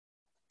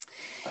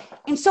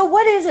And so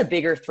what is a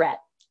bigger threat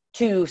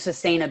to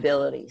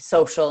sustainability,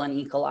 social and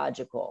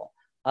ecological?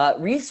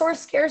 Resource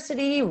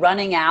scarcity,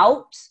 running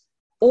out,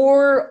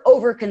 or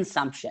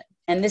overconsumption?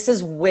 And this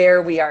is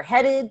where we are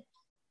headed.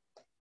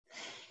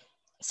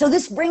 So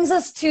this brings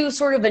us to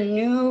sort of a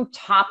new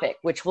topic,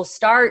 which we'll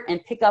start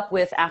and pick up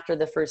with after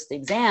the first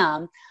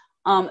exam,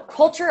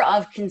 culture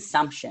of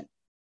consumption.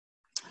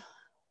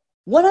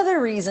 One of the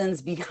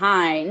reasons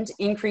behind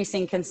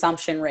increasing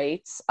consumption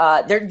rates,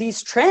 there are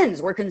these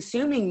trends. We're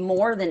consuming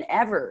more than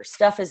ever.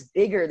 Stuff is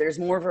bigger. There's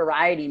more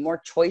variety,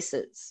 more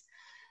choices.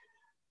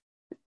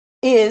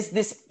 Is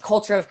this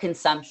culture of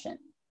consumption.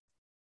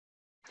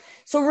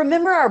 So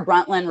remember our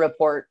Brundtland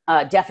report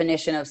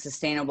definition of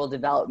sustainable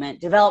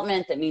development,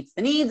 development that meets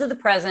the needs of the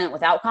present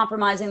without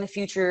compromising the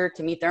future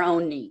to meet their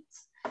own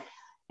needs.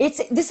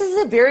 This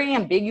is a very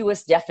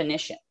ambiguous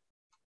definition.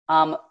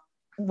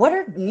 What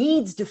are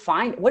needs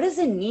defined? What is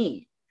a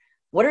need?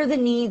 What are the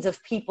needs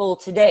of people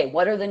today?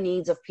 What are the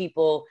needs of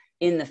people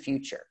in the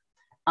future?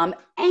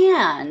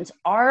 And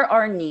are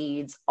our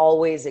needs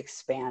always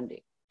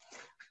expanding?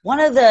 One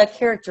of the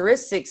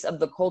characteristics of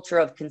the culture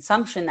of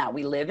consumption that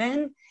we live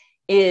in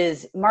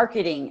is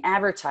marketing,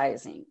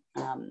 advertising.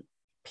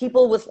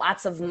 People with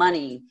lots of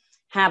money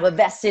have a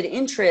vested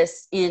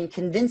interest in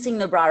convincing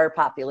the broader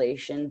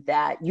population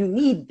that you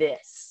need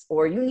this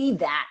or you need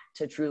that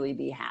to truly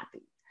be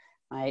happy,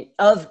 right?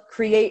 Of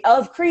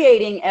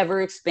creating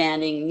ever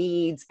expanding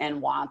needs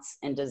and wants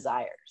and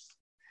desires.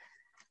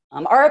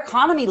 Our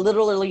economy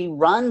literally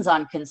runs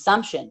on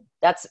consumption.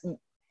 That's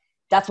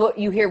what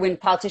you hear when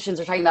politicians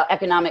are talking about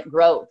economic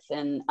growth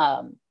and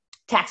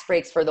tax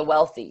breaks for the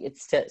wealthy.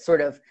 It's to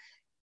sort of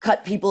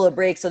cut people a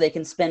break so they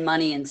can spend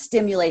money and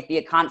stimulate the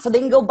economy so they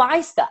can go buy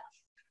stuff.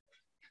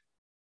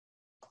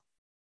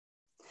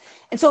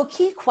 And so a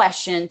key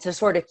question to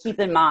sort of keep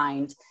in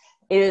mind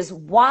is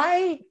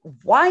why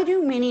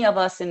do many of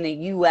us in the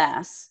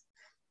US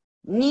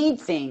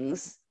need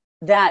things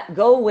that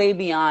go way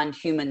beyond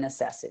human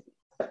necessity?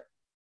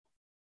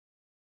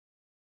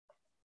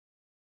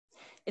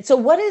 And so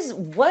what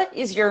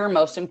is your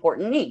most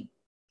important need?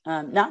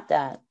 Not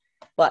that,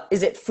 but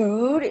is it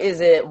food? Is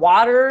it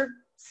water?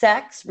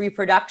 Sex,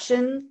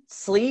 reproduction,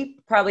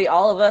 sleep? Probably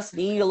all of us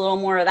need a little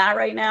more of that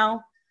right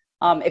now.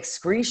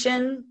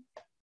 Excretion,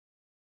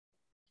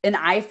 an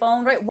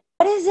iPhone, right?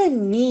 What is a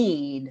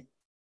need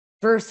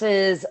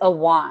versus a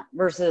want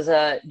versus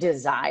a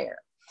desire?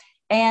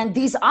 And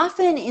these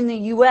often in the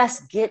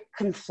US get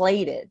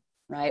conflated,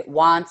 right?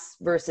 Wants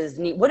versus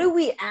need. What do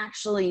we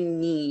actually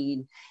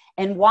need?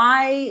 And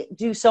why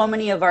do so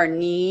many of our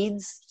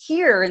needs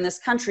here in this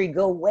country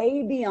go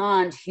way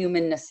beyond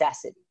human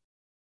necessity?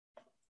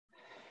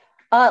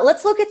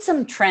 Let's look at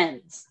some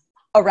trends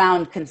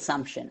around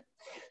consumption.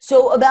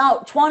 So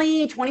about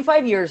 20,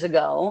 25 years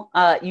ago,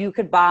 you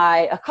could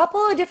buy a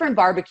couple of different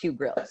barbecue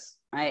grills,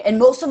 right? And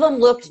most of them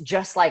looked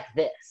just like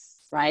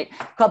this, right?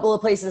 A couple of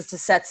places to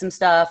set some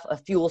stuff, a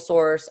fuel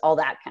source, all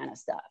that kind of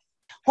stuff.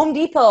 Home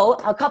Depot,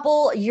 a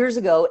couple years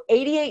ago,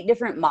 88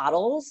 different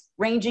models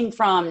ranging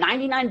from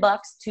 99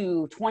 bucks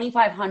to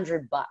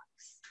 2,500 bucks.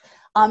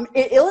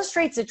 It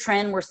illustrates a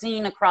trend we're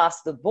seeing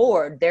across the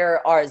board. There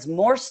is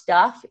more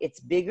stuff, it's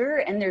bigger,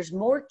 and there's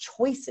more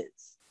choices.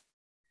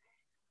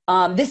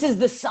 This is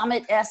the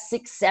Summit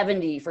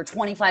S670 for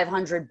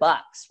 2,500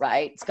 bucks,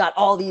 right? It's got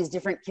all these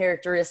different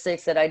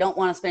characteristics that I don't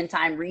want to spend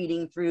time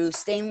reading through.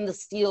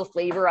 Stainless steel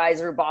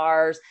flavorizer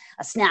bars,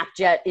 a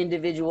Snapjet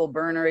individual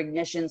burner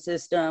ignition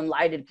system,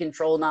 lighted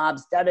control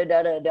knobs,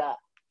 da-da-da-da-da.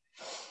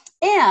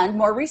 And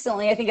more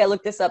recently, I think I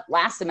looked this up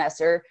last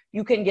semester,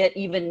 you can get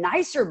even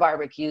nicer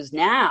barbecues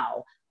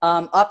now,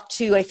 up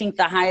to, I think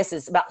the highest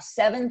is about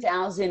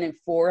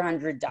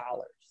 $7,400.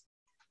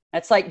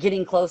 That's like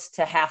getting close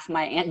to half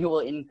my annual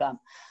income.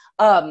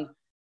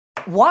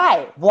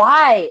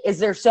 Why is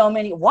there so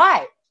many,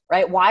 right?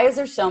 Why is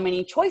there so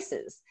many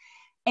choices?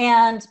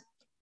 And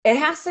it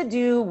has to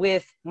do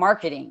with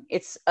marketing.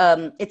 It's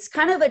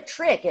kind of a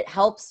trick. It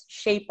helps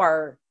shape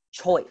our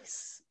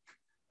choice.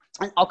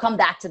 And I'll come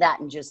back to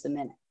that in just a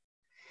minute.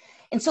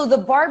 And so the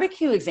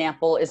barbecue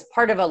example is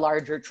part of a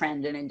larger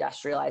trend in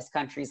industrialized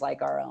countries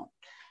like our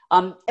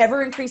own.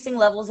 Ever increasing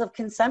levels of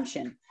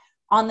consumption.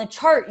 On the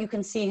chart, you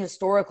can see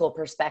historical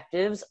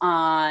perspectives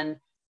on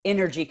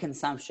energy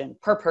consumption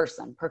per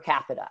person, per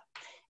capita.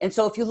 And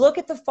so if you look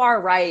at the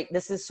far right,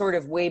 this is sort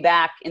of way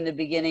back in the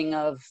beginning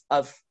of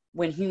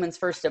when humans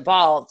first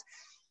evolved.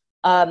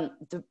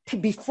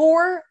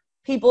 Before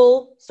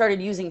people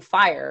started using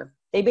fire,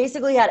 they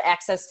basically had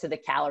access to the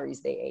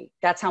calories they ate.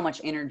 That's how much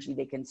energy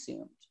they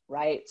consumed,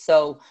 right?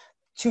 So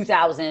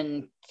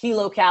 2,000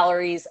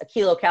 kilocalories, a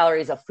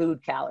kilocalorie is a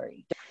food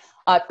calorie.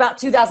 About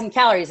 2,000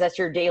 calories, that's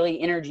your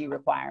daily energy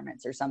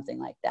requirements or something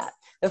like that.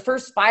 The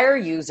first fire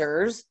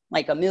users,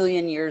 like 1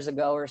 million years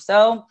ago or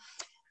so,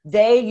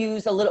 they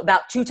used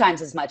about 2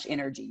 times as much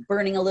energy,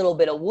 burning a little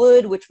bit of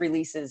wood, which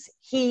releases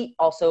heat,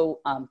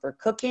 also for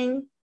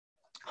cooking.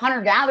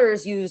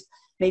 Hunter-gatherers used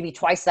maybe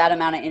twice that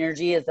amount of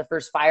energy as the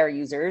first fire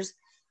users.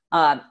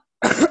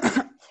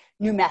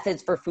 new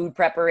methods for food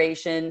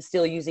preparation,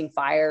 still using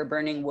fire,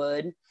 burning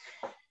wood.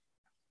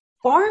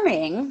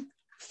 Farming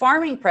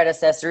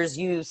predecessors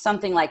use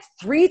something like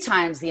 3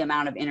 times the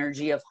amount of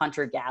energy of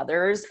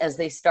hunter-gatherers as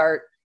they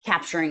start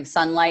capturing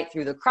sunlight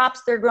through the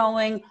crops they're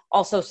growing.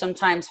 Also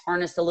sometimes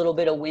harness a little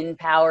bit of wind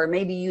power,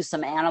 maybe use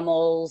some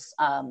animals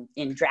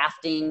in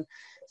drafting.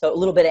 So a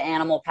little bit of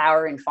animal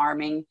power in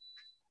farming.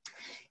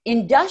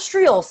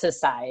 Industrial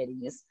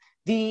societies,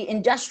 the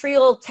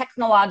industrial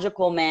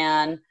technological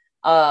man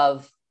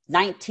of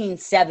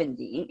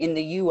 1970 in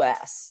the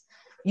US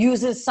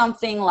uses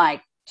something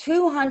like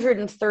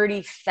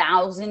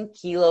 230,000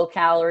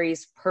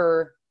 kilocalories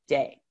per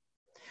day.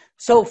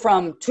 So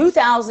from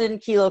 2,000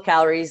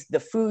 kilocalories, the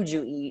food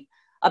you eat,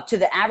 up to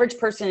the average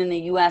person in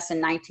the US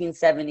in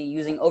 1970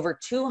 using over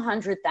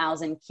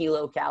 200,000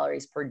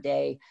 kilocalories per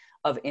day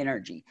of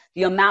energy.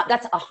 The amount,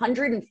 that's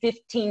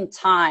 115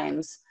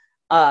 times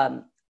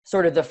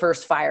sort of the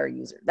first fire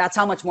user. That's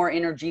how much more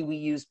energy we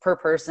use per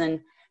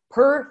person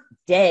per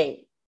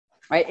day,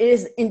 right? It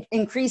is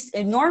increased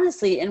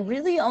enormously and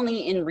really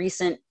only in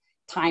recent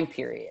time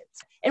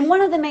periods. And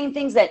one of the main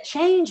things that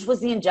changed was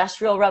the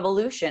Industrial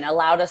Revolution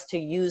allowed us to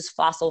use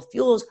fossil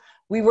fuels.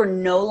 We were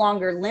no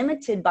longer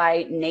limited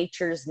by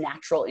nature's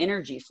natural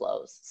energy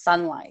flows,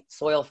 sunlight,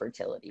 soil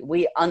fertility.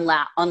 We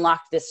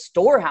unlocked this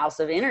storehouse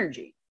of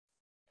energy.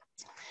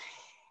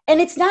 And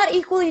it's not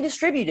equally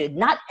distributed.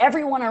 Not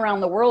everyone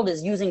around the world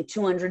is using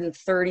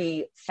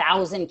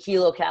 230,000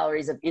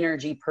 kilocalories of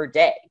energy per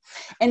day.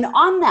 And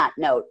on that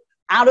note,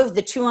 out of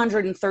the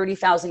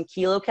 230,000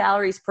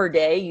 kilocalories per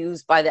day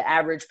used by the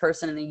average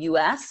person in the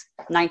US,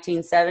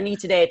 1970,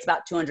 today it's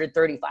about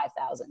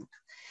 235,000.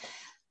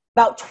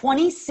 About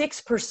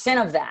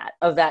 26%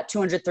 of that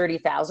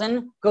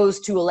 230,000 goes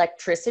to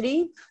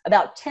electricity.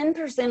 About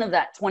 10% of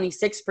that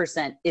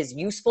 26% is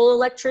useful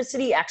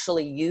electricity,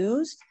 actually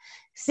used.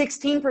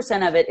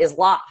 16% of it is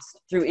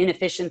lost through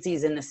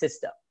inefficiencies in the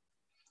system.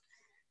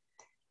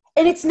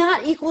 And it's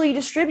not equally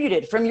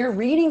distributed. From your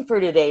reading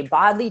for today,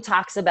 Bodley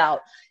talks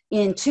about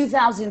in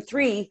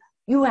 2003,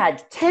 you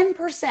had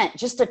 10%,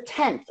 just a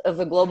tenth of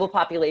the global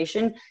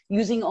population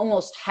using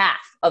almost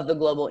half of the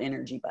global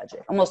energy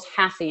budget, almost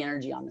half the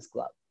energy on this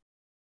globe.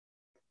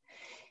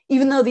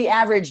 Even though the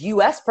average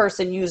US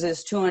person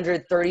uses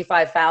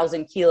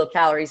 235,000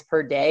 kilocalories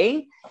per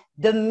day,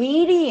 the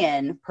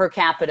median per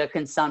capita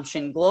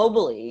consumption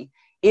globally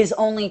is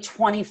only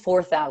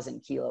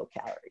 24,000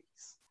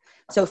 kilocalories.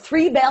 So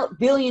 3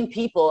 billion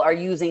people are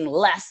using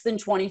less than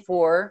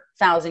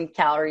 24,000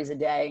 calories a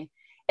day,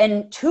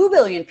 and 2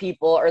 billion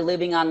people are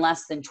living on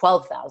less than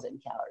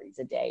 12,000 calories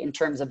a day in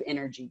terms of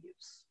energy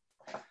use.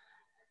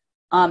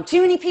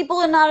 Too many people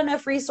and not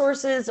enough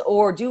resources,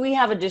 or do we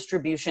have a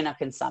distribution of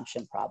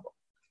consumption problem?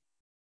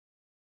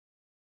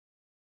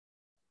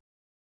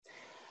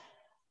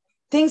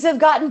 Things have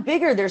gotten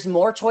bigger. There's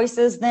more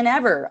choices than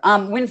ever.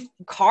 When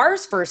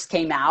cars first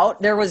came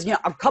out, there was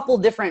a couple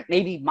different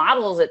maybe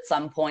models at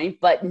some point,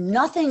 but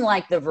nothing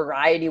like the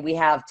variety we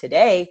have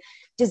today.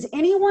 Does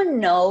anyone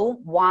know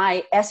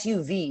why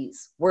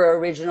SUVs were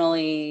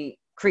originally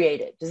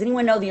created? Does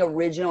anyone know the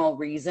original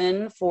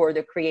reason for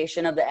the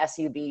creation of the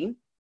SUV?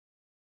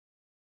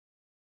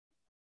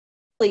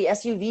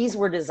 SUVs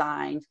were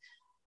designed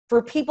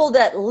for people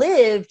that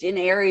lived in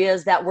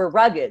areas that were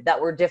rugged, that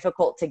were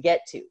difficult to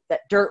get to,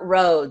 that dirt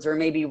roads or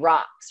maybe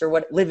rocks or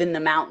what live in the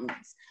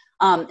mountains.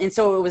 And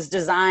so it was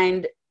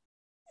designed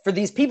for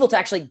these people to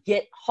actually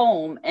get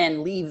home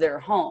and leave their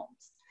homes.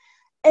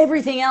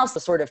 Everything else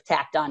was sort of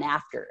tacked on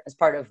after as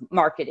part of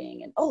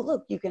marketing. And, oh,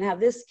 look, you can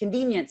have this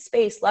convenience,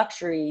 space,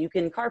 luxury, you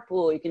can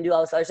carpool, you can do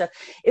all this other stuff.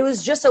 It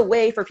was just a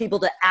way for people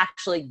to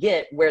actually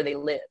get where they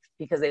lived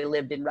because they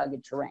lived in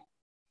rugged terrain.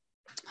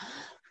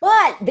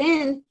 But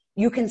then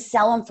you can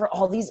sell them for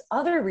all these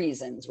other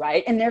reasons,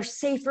 right? And they're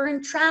safer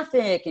in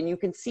traffic and you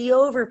can see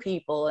over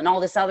people and all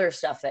this other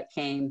stuff that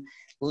came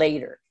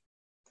later.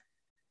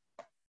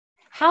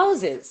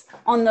 Houses.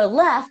 On the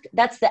left,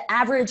 that's the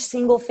average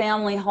single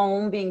family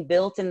home being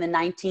built in the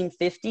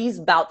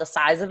 1950s, about the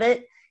size of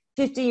it.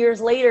 50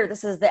 years later,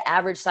 this is the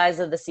average size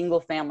of the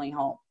single family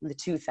home in the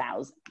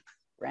 2000s,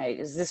 right?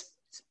 Is this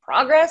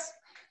progress?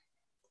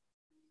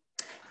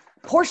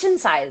 Portion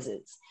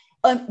sizes.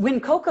 When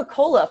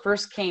Coca-Cola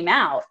first came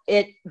out,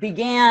 it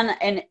began,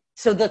 and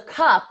so the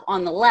cup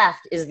on the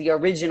left is the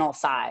original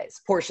size,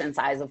 portion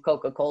size of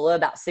Coca-Cola,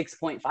 about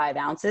 6.5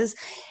 ounces.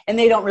 And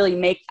they don't really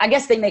make, I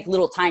guess they make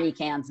little tiny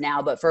cans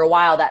now, but for a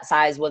while that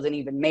size wasn't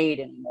even made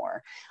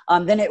anymore.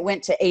 Then it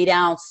went to 8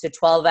 ounce to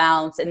 12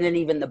 ounce, and then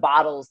even the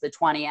bottles, the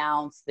 20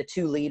 ounce, the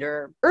 2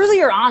 liter.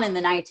 Earlier on in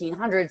the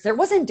 1900s, there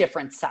wasn't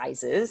different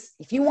sizes.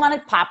 If you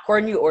wanted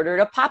popcorn, you ordered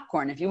a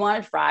popcorn. If you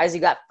wanted fries,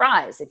 you got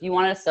fries. If you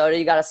wanted a soda,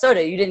 you got a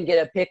soda. You didn't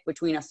get a pick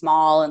between a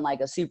small and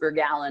like a super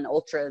gallon,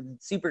 ultra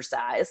super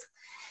size.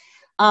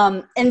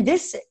 And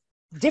this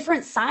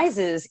different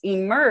sizes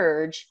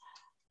emerge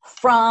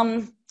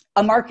from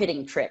a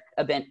marketing trick,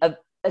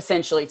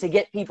 essentially, to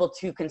get people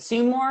to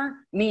consume more,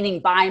 meaning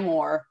buy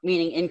more,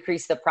 meaning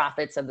increase the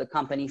profits of the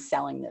company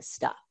selling this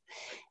stuff.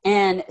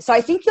 And so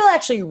I think you'll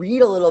actually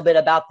read a little bit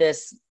about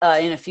this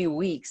in a few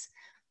weeks.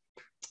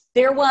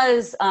 There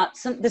was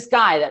this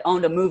guy that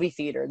owned a movie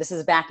theater. This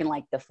is back in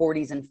like the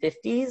 40s and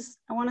 50s,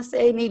 I want to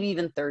say, maybe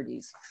even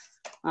 30s.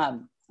 I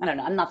don't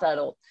know. I'm not that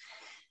old.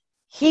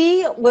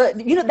 He was,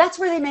 that's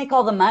where they make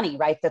all the money,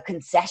 right? The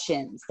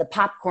concessions, the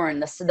popcorn,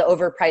 the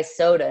overpriced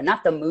soda,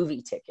 not the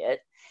movie ticket.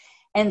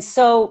 And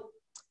so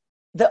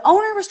the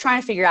owner was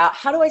trying to figure out,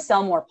 how do I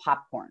sell more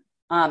popcorn?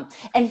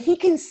 And he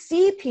can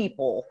see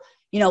people,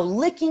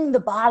 licking the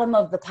bottom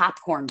of the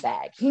popcorn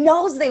bag. He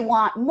knows they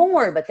want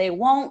more, but they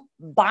won't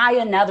buy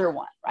another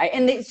one, right?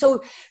 And they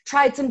so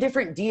tried some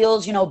different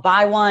deals,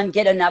 buy one,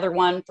 get another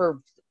one for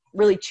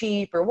really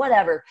cheap or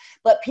whatever,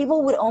 but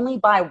people would only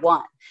buy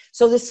one.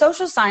 So the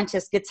social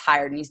scientist gets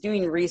hired and he's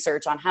doing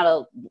research on how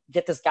to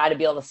get this guy to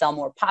be able to sell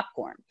more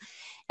popcorn.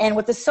 And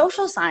what the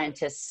social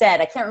scientist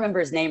said, I can't remember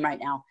his name right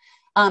now,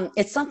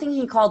 it's something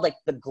he called like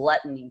the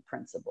gluttony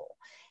principle.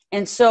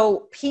 And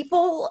so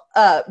people,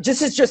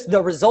 this is just the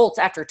results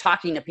after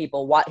talking to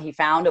people, what he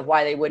found of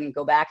why they wouldn't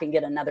go back and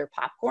get another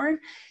popcorn.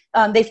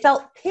 They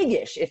felt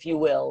piggish, if you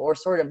will, or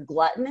sort of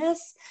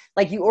gluttonous,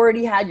 like you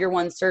already had your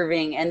one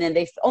serving and then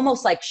they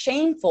almost like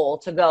shameful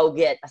to go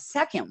get a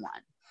second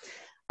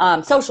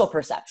one. Social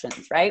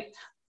perceptions, right?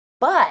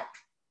 But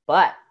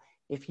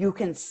if you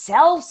can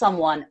sell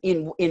someone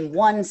in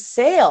one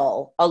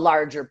sale a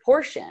larger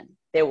portion,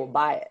 they will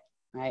buy it.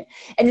 Right.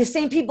 And the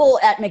same people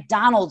at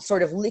McDonald's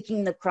sort of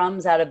licking the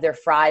crumbs out of their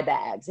fry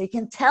bags. They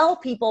can tell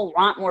people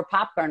want more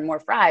popcorn, more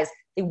fries.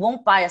 They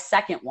won't buy a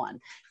second one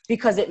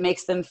because it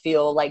makes them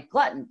feel like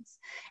gluttons.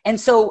 And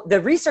so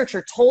the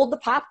researcher told the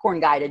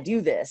popcorn guy to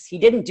do this. He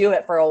didn't do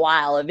it for a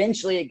while.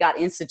 Eventually it got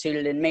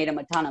instituted and made him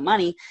a ton of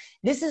money.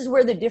 This is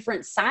where the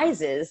different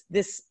sizes,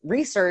 this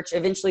research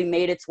eventually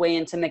made its way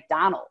into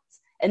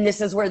McDonald's. And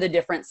this is where the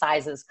different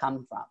sizes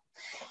come from.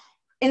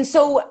 And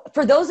so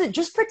for those that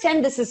just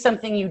pretend this is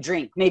something you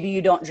drink, maybe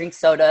you don't drink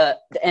soda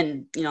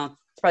and,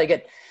 it's probably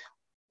good.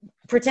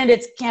 Pretend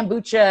it's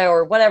kombucha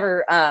or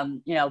whatever,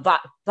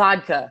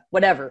 vodka,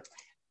 whatever.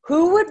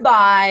 Who would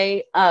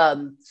buy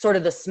sort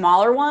of the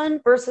smaller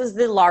one versus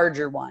the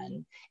larger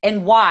one,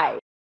 and why?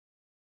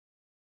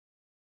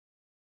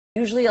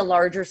 Usually a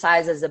larger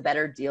size is a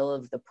better deal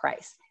of the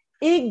price.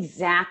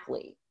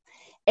 Exactly.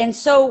 And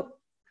so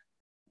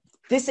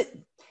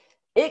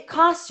it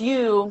costs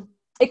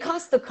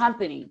the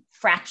company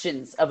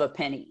fractions of a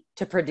penny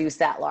to produce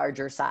that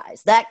larger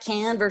size. That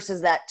can versus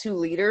that 2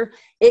 liter,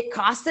 it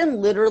costs them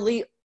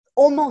literally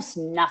almost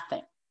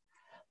nothing.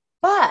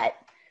 But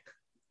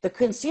the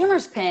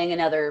consumer's paying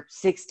another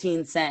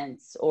 16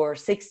 cents or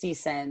 60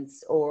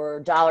 cents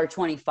or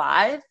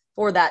 $1.25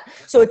 for that.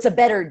 So it's a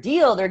better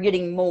deal. They're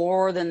getting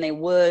more than they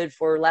would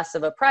for less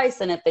of a price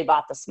than if they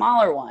bought the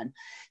smaller one.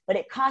 But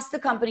it costs the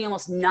company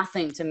almost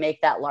nothing to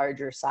make that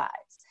larger size.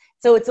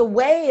 So it's a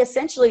way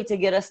essentially to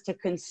get us to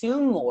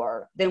consume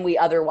more than we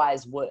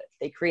otherwise would.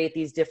 They create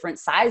these different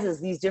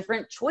sizes, these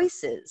different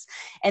choices,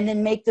 and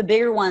then make the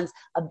bigger ones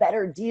a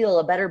better deal,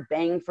 a better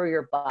bang for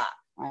your buck,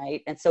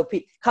 right? And so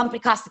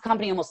costs the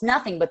company almost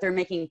nothing, but they're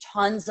making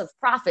tons of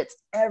profits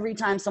every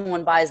time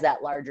someone buys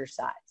that larger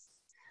size.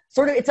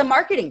 Sort of, it's a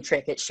marketing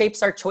trick. It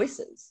shapes our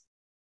choices.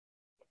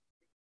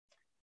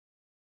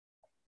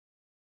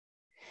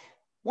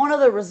 One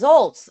of the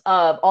results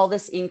of all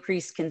this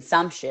increased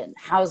consumption,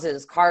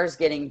 houses, cars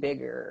getting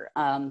bigger,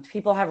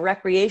 people have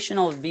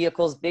recreational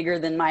vehicles bigger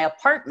than my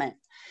apartment.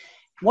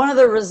 One of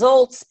the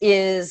results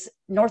is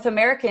North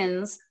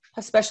Americans,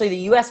 especially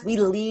the US, we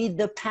lead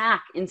the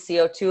pack in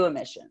CO2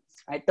 emissions,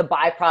 right? The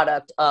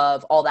byproduct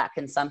of all that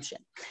consumption.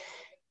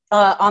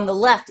 On the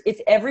left,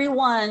 if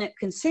everyone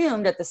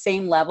consumed at the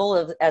same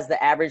level as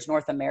the average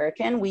North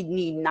American, we'd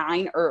need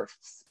 9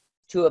 Earths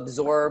to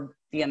absorb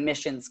the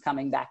emissions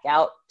coming back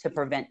out to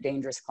prevent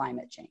dangerous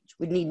climate change.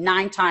 We'd need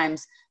 9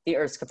 times the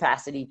Earth's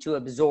capacity to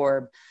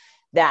absorb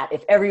that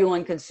if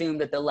everyone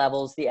consumed at the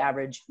levels the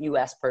average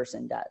US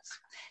person does.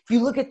 If you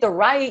look at the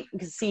right, you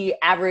can see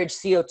average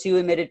CO2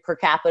 emitted per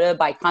capita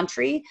by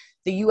country.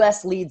 The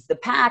US leads the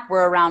pack.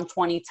 We're around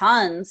 20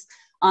 tons.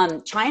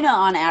 China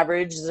on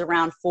average is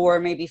around 4,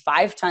 maybe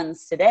 5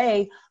 tons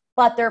today,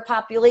 but their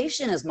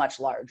population is much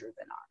larger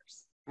than ours.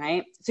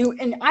 Right? So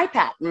in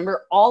IPAT,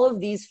 remember, all of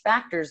these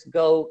factors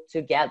go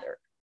together.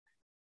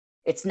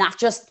 It's not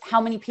just how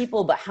many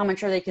people, but how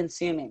much are they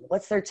consuming?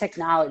 What's their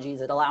technology?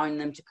 Is it allowing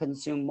them to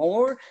consume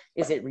more?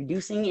 Is it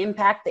reducing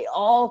impact? They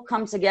all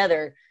come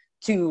together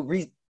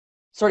to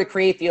sort of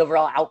create the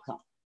overall outcome.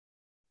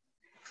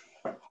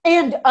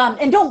 And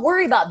don't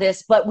worry about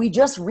this, but we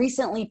just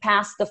recently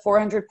passed the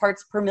 400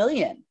 parts per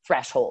million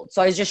threshold.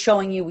 So I was just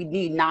showing you we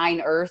need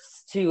 9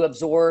 Earths to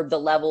absorb the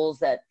levels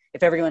that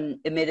if everyone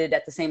emitted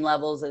at the same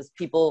levels as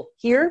people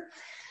here.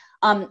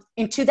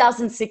 In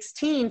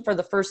 2016, for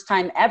the first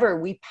time ever,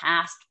 we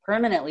passed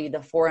permanently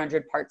the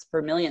 400 parts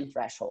per million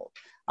threshold.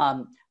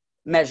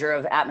 measure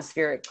of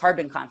atmospheric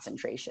carbon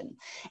concentration.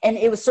 And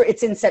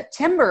it's in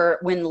September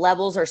when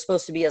levels are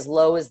supposed to be as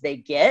low as they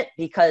get,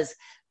 because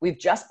we've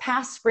just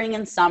passed spring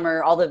and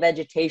summer. All the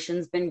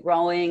vegetation's been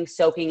growing,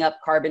 soaking up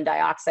carbon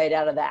dioxide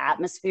out of the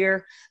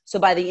atmosphere. So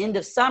by the end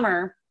of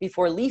summer,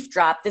 before leaf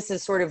drop, this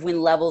is sort of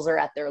when levels are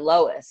at their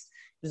lowest.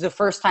 It was the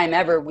first time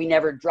ever we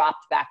never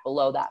dropped back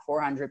below that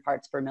 400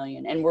 parts per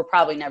million, and we're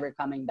probably never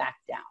coming back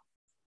down.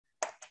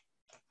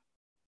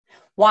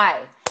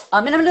 Why?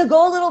 And I'm going to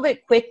go a little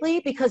bit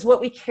quickly, because what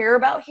we care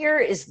about here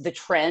is the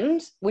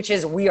trend, which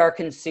is we are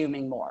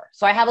consuming more.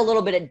 So I have a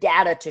little bit of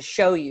data to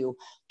show you.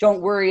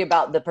 Don't worry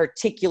about the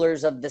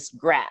particulars of this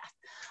graph.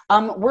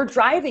 We're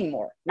driving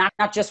more,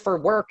 not just for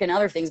work and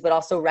other things, but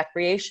also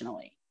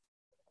recreationally.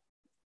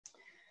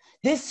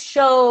 This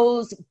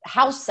shows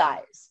house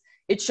size.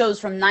 It shows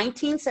from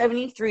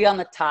 1973 on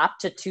the top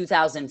to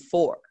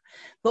 2004.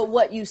 But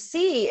what you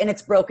see, and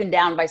it's broken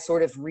down by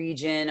sort of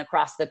region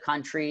across the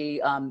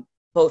country,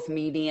 both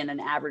median and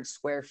average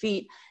square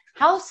feet,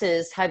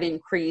 houses have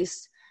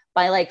increased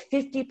by like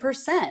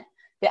 50%.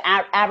 The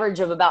average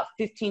of about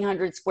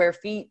 1,500 square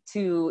feet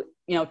to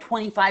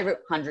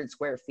 2,500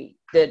 square feet.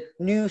 The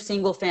new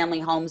single family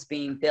homes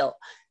being built,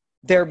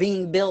 they're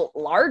being built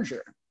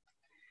larger.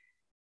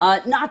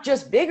 Not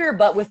just bigger,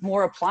 but with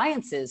more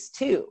appliances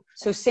too.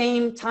 So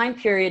same time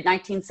period,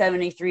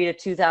 1973 to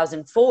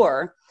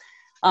 2004,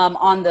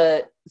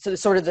 so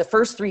sort of the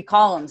first three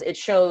columns, it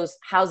shows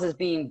houses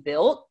being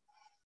built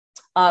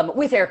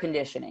with air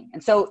conditioning.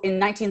 And so in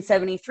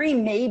 1973,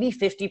 maybe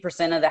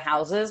 50% of the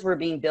houses were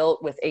being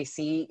built with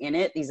AC in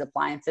it, these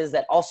appliances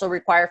that also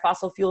require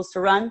fossil fuels to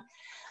run.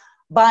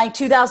 By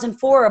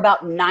 2004,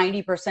 about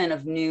 90%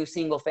 of new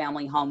single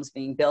family homes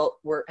being built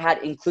had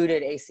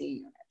included AC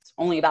units.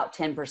 Only about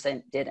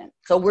 10% didn't.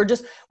 So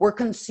we're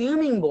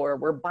consuming more,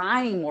 we're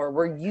buying more,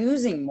 we're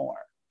using more.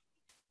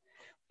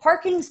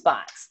 Parking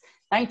spots,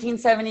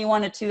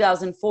 1971 to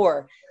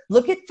 2004.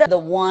 Look at the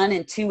 1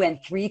 and 2 and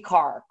 3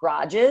 car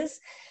garages.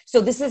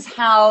 So this is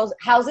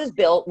houses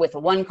built with a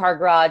 1 car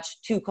garage,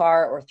 2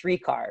 car, or 3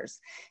 cars.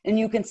 And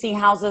you can see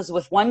houses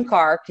with 1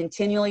 car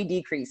continually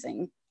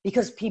decreasing,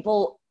 because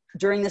people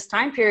during this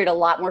time period, a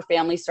lot more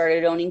families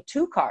started owning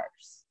 2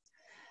 cars.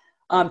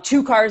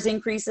 2 cars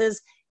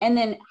increases. And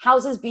then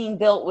houses being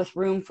built with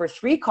room for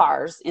 3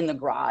 cars in the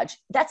garage,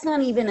 that's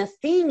not even a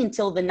thing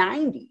until the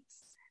 90s,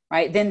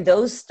 right? Then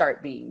those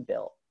start being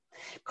built.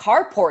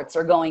 Carports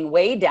are going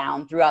way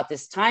down throughout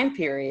this time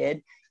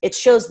period. It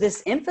shows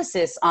this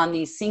emphasis on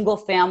these single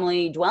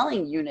family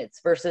dwelling units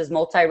versus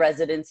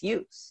multi-residence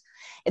use.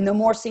 And the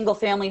more single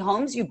family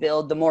homes you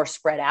build, the more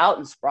spread out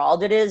and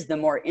sprawled it is, the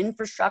more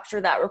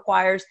infrastructure that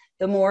requires,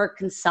 the more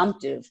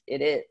consumptive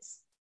it is.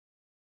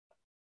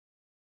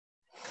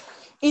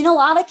 In a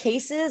lot of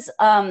cases,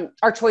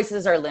 our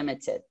choices are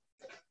limited.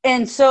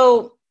 And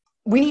so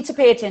we need to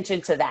pay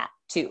attention to that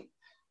too.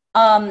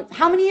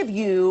 How many of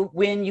you,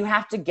 when you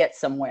have to get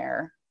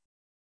somewhere,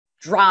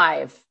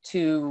 drive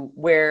to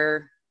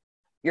where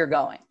you're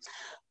going?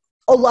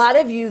 A lot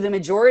of you, the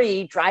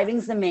majority,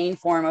 driving's the main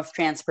form of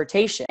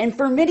transportation. And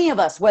for many of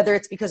us, whether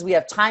it's because we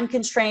have time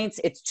constraints,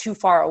 it's too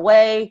far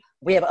away,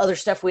 we have other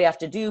stuff we have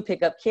to do,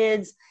 pick up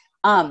kids,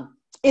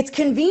 it's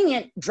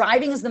convenient.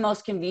 Driving is the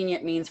most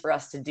convenient means for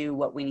us to do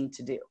what we need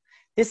to do.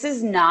 This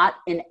is not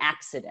an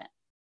accident,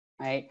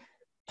 right?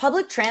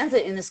 Public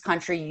transit in this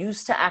country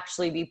used to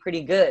actually be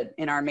pretty good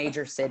in our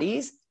major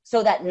cities,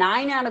 so that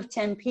 9 out of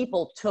 10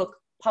 people took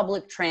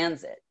public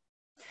transit.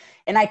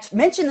 And I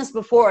mentioned this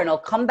before, and it'll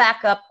come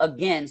back up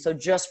again. So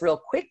just real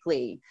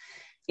quickly,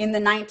 in the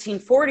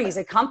 1940s,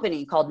 a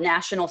company called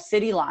National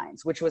City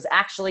Lines, which was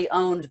actually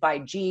owned by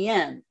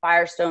GM,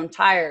 Firestone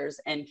Tires,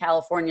 and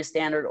California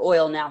Standard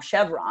Oil, now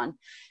Chevron,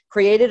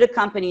 created a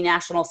company,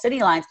 National City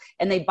Lines,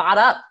 and they bought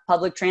up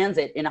public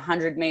transit in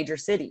 100 major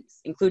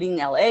cities, including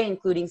LA,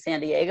 including San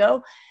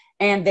Diego,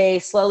 and they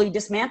slowly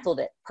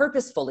dismantled it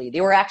purposefully. They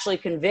were actually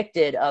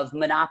convicted of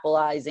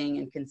monopolizing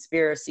and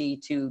conspiracy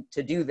to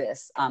do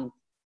this.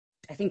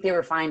 I think they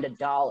were fined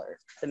 $1,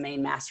 the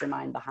main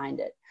mastermind behind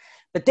it.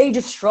 But they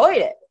destroyed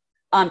it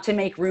to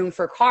make room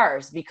for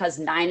cars, because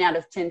 9 out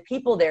of 10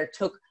 people there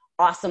took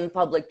awesome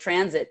public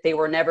transit. They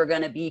were never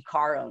going to be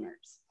car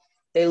owners.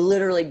 They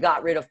literally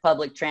got rid of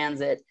public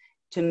transit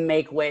to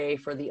make way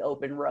for the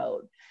open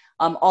road.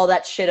 All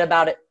that shit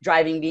about it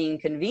driving being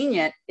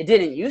convenient, it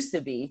didn't used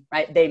to be,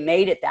 right? They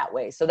made it that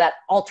way so that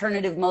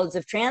alternative modes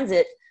of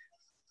transit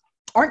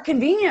aren't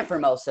convenient for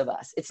most of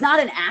us. It's not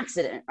an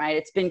accident, right?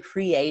 It's been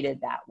created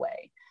that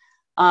way.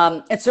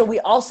 And so we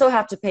also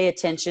have to pay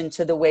attention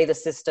to the way the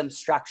system's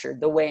structured,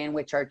 the way in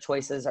which our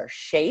choices are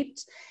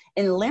shaped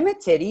and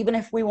limited. Even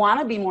if we want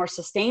to be more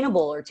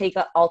sustainable or take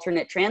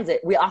alternate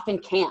transit, we often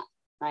can't,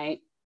 right?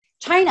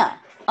 China,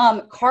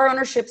 car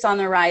ownership's on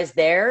the rise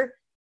there.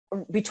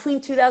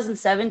 Between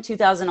 2007,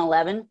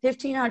 2011,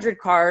 1,500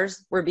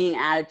 cars were being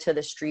added to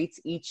the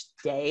streets each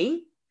day.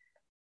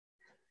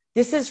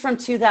 This is from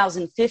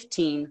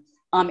 2015.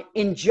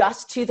 In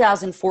just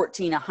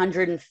 2014,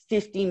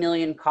 150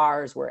 million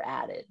cars were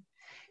added.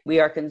 We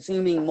are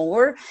consuming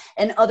more,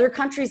 and other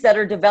countries that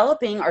are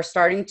developing are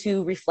starting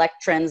to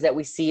reflect trends that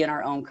we see in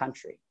our own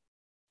country.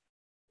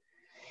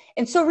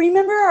 And so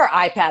remember our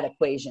iPad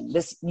equation,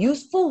 this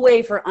useful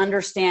way for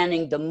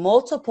understanding the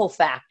multiple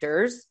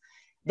factors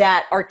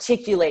that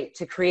articulate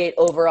to create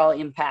overall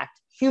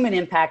impact, human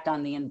impact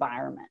on the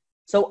environment.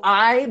 So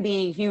I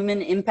being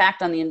human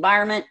impact on the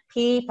environment,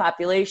 P,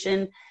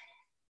 population,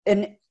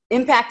 and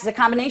impact is a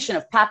combination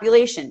of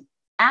population,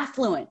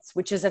 affluence,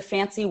 which is a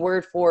fancy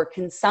word for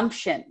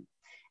consumption,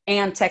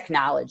 and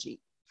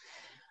technology.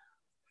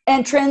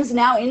 And trends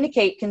now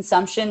indicate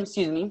consumption,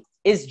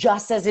 is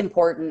just as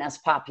important as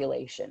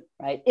population,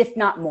 right? If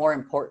not more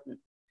important.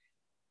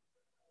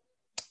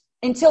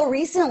 Until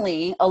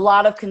recently, a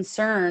lot of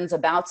concerns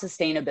about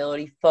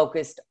sustainability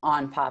focused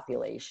on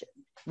population.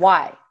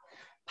 Why?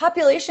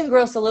 Population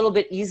growth is a little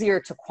bit easier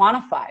to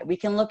quantify. We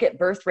can look at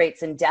birth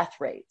rates and death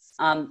rates.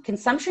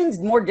 Consumption is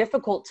more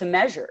difficult to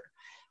measure.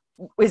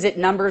 Is it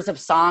numbers of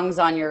songs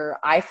on your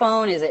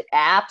iPhone? Is it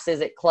apps?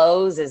 Is it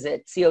clothes? Is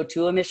it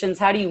CO2 emissions?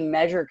 How do you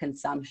measure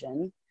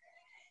consumption?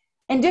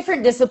 And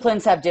different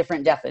disciplines have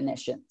different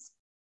definitions,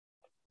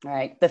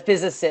 right? The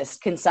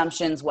physicist,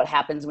 consumption's what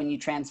happens when you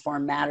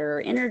transform matter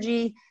or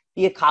energy.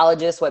 The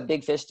ecologist, what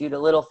big fish do to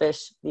little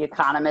fish. The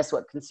economist,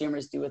 what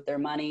consumers do with their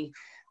money.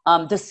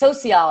 The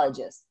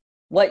sociologist,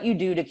 what you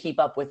do to keep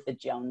up with the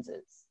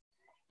Joneses.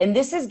 And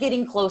this is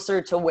getting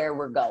closer to where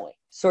we're going.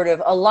 Sort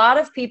of a lot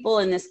of people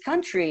in this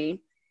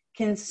country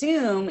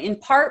consume in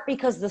part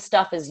because the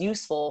stuff is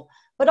useful,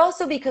 but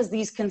also because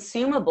these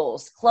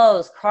consumables,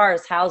 clothes,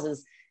 cars,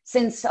 houses,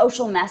 send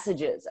social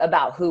messages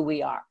about who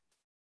we are.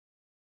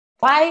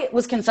 Why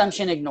was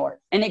consumption ignored?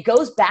 And it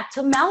goes back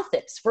to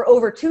Malthus. For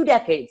over 2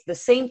 decades, the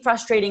same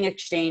frustrating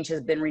exchange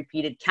has been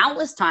repeated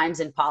countless times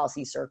in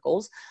policy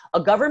circles.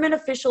 A government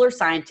official or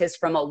scientist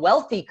from a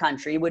wealthy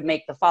country would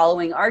make the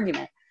following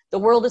argument. The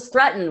world is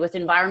threatened with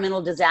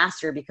environmental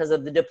disaster because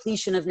of the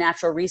depletion of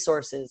natural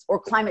resources or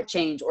climate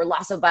change or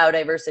loss of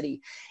biodiversity.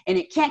 And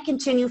it can't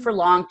continue for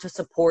long to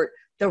support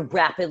the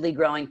rapidly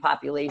growing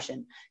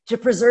population. To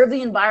preserve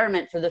the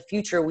environment for the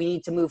future, we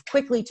need to move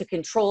quickly to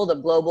control the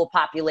global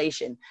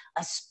population,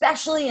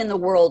 especially in the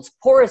world's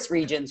poorest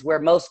regions where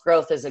most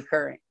growth is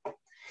occurring.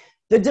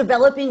 The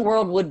developing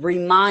world would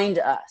remind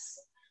us,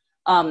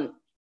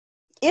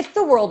 if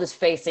the world is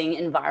facing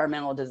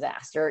environmental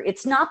disaster,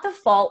 it's not the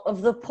fault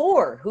of the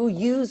poor who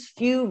use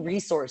few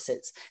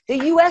resources.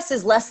 The US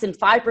is less than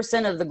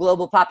 5% of the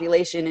global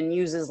population and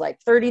uses like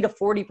 30 to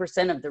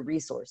 40% of the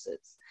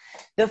resources.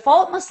 The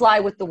fault must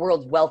lie with the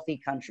world's wealthy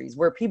countries,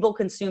 where people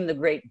consume the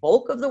great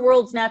bulk of the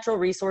world's natural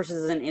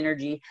resources and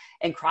energy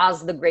and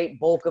cause the great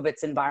bulk of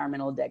its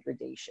environmental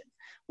degradation.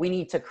 We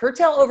need to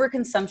curtail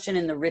overconsumption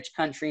in the rich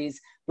countries,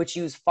 which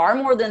use far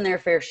more than their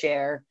fair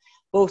share,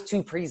 both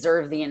to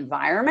preserve the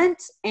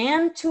environment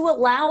and to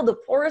allow the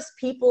poorest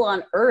people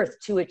on earth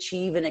to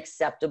achieve an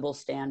acceptable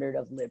standard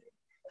of living.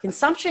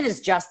 Consumption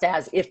is just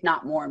as, if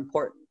not more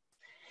important.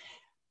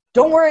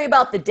 Don't worry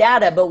about the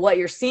data, but what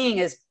you're seeing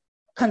is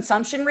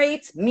consumption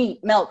rates, meat,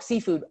 milk,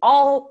 seafood,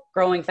 all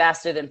growing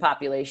faster than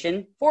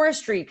population.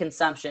 Forestry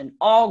consumption,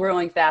 all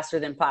growing faster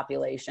than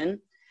population.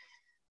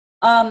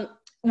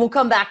 We'll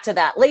come back to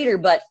that later,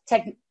 but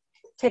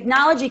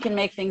technology can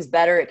make things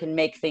better. It can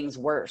make things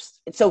worse.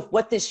 And so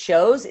what this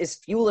shows is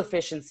fuel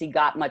efficiency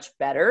got much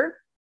better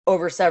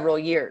over several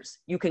years.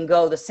 You can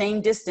go the same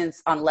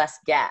distance on less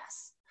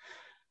gas.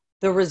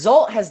 The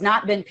result has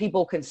not been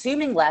people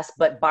consuming less,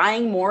 but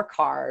buying more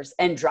cars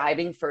and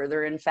driving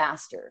further and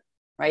faster.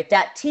 Right?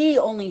 That T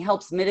only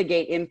helps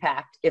mitigate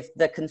impact if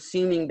the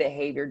consuming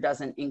behavior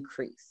doesn't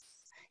increase.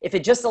 If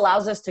it just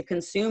allows us to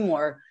consume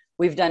more,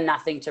 we've done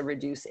nothing to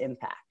reduce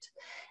impact.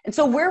 And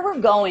so where we're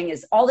going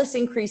is all this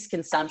increased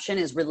consumption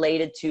is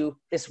related to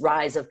this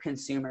rise of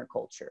consumer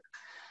culture,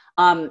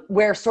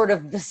 where sort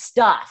of the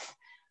stuff,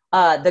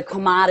 the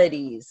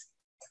commodities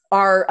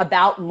are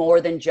about more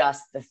than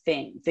just the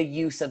thing, the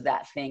use of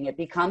that thing. It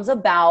becomes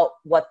about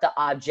what the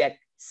object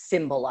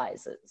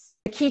symbolizes.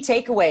 The key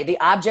takeaway, the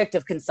object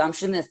of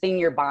consumption, the thing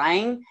you're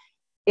buying,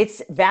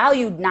 it's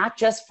valued not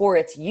just for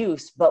its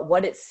use, but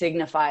what it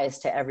signifies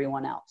to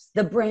everyone else.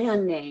 The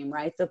brand name,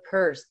 right? The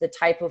purse, the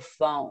type of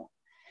phone.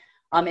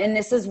 And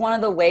this is one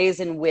of the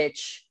ways in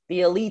which the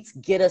elites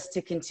get us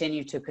to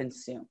continue to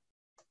consume.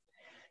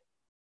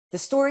 The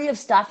story of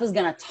stuff is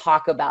going to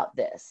talk about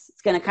this.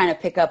 It's going to kind of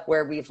pick up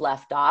where we've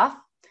left off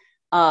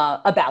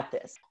about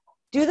this.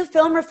 Do the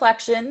film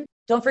reflection.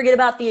 Don't forget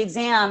about the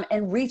exam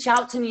and reach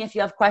out to me if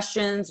you have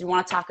questions, you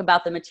want to talk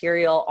about the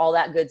material, all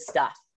that good stuff.